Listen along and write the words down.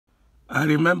I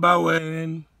remember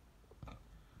when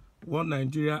one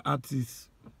Nigerian artist,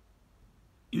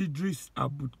 Idris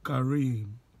Abdulkarim,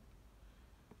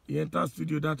 he entered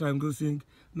studio that time, go sing,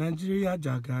 Nigeria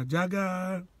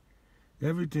Jagajaga,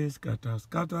 everything scatter,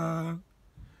 scatter,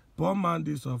 poor man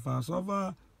they suffer,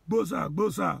 suffer, bosa,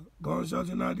 bosa, gunshot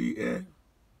in the air.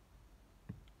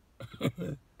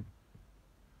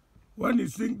 When he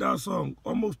sing that song,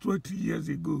 almost 20 years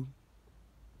ago,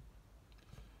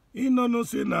 he no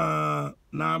say na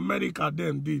America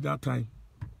them did that time.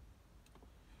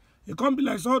 It can't be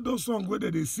like all those songs where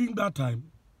they sing that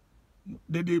time,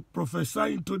 they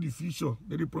prophesy into the future.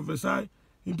 They prophesy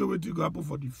into what will happen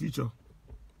for the future.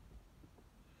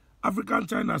 African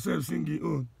China self singing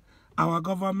on our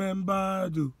government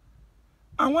bad.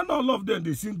 And when all of them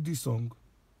they sing this song,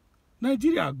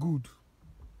 Nigeria good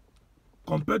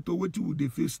compared to what you they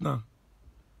face now.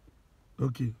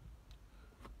 Okay.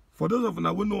 For those of you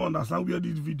who don't understand where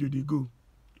this video they go,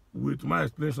 wait, my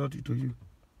explain something to you.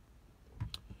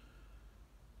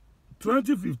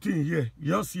 2015 year,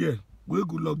 yes year, we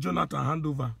good luck Jonathan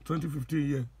handover. 2015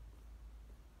 year,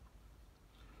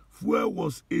 fuel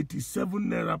was 87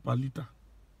 naira per liter.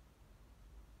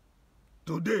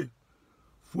 Today,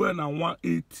 fuel now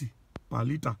 180 per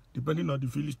liter, depending on the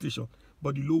filling station.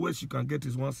 But the lowest you can get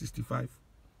is 165.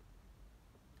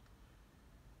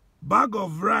 Bag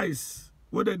of rice,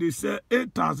 whether they say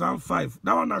 8,005.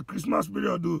 That one at Christmas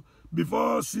period, though,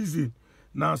 before season.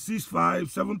 Now 6,500,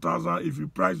 7,000. If you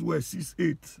price well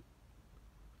 6,800.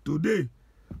 Today,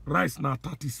 rice now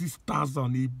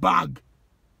 36,000 a bag.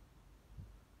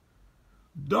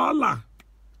 Dollar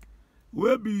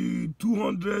will be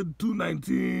 200,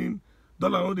 219.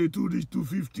 Dollar only to reach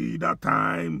 250 that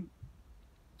time.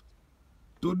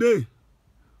 Today,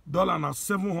 dollar now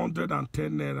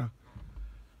 710 naira.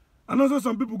 And also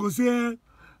some people go say,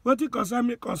 what it concern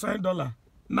me concern dollar.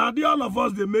 Now all of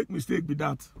us they make mistake with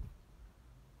that.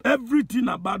 Everything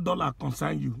about dollar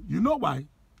concern you. You know why?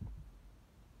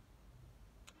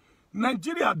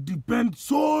 Nigeria depends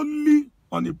solely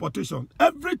on importation.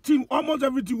 Everything, almost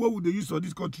everything what would they use for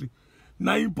this country.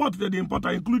 Now import that they import,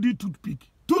 including toothpick.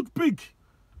 Toothpick,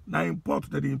 now import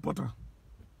that they importer.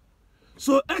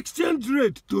 So exchange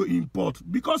rate to import,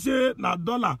 because now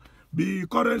dollar the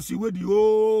currency where the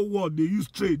whole world they use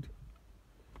trade.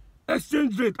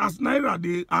 Exchange rate as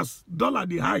naira as dollar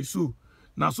they high, so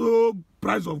now so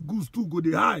price of goods too go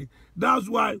the high. That's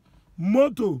why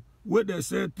motor where they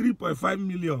say 3.5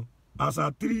 million as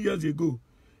at 3 years ago.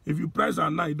 If you price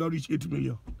at now, it don't reach 8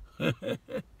 million.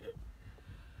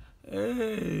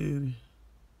 Hey.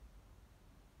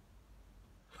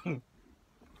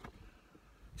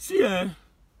 See,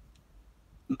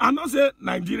 I know say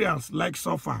Nigerians like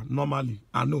suffer normally.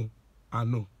 I know.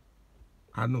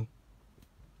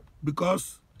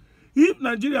 Because if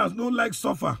Nigerians don't like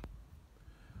suffer,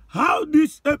 how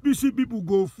these APC people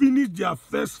go finish their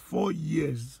first 4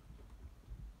 years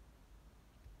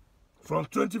from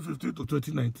 2015 to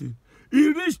 2019?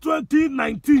 It reached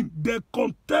 2019, they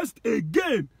contest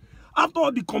again. After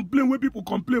all the complaint where people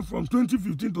complain from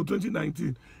 2015 to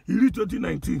 2019, it reached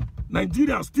 2019.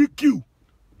 Nigerians still queue.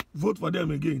 Vote for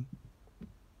them again.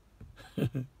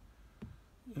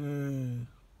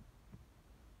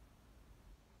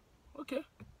 Okay.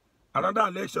 Another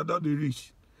election that they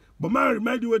reach. But man,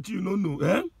 remind you what you don't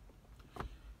know.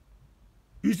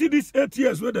 You see these 8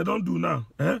 years where they don't do now.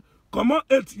 Come on,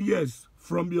 8 years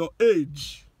from your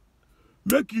age.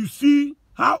 Make you see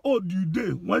how old you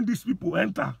dey when these people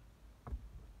enter.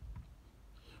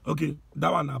 Okay,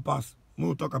 that one I pass.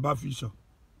 We'll talk about future.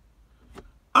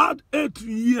 Add 8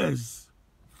 years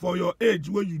for your age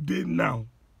where you dey now.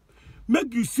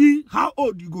 Make you see how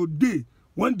old you go dey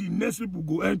when the next people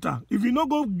go enter. If you not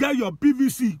go get your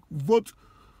PVC, vote.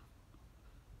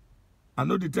 I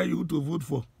know they tell you who to vote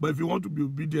for, but if you want to be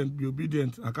obedient, be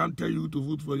obedient. I can't tell you who to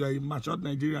vote for. You're a matured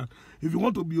Nigerian. If you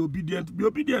want to be obedient, be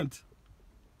obedient.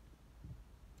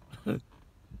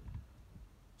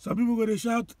 Some people go to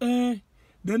shout,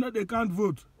 they know they can't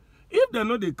vote. If they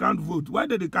know they can't vote, why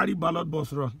do they carry ballot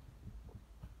box run?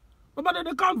 But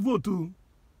they can't vote too.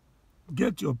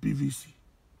 Get your PVC.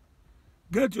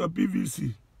 Get your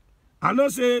PVC. I know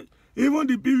say, even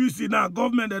the PVC now,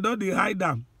 government, they don't they hide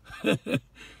them.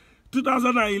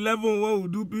 2011, when we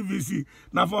do PVC.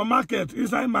 Now for market,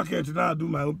 inside market, now I do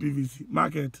my own PVC.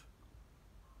 Market.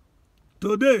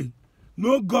 Today,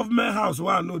 no government house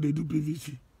where I know they do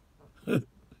PVC.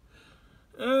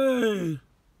 Hey.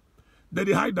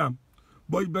 They hide them.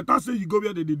 But you better say you go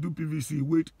where they do PVC,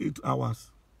 wait 8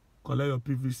 hours, collect your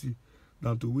PVC,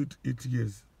 than to wait 8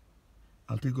 years.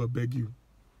 I'll take God beg you.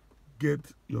 Get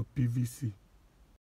your PVC.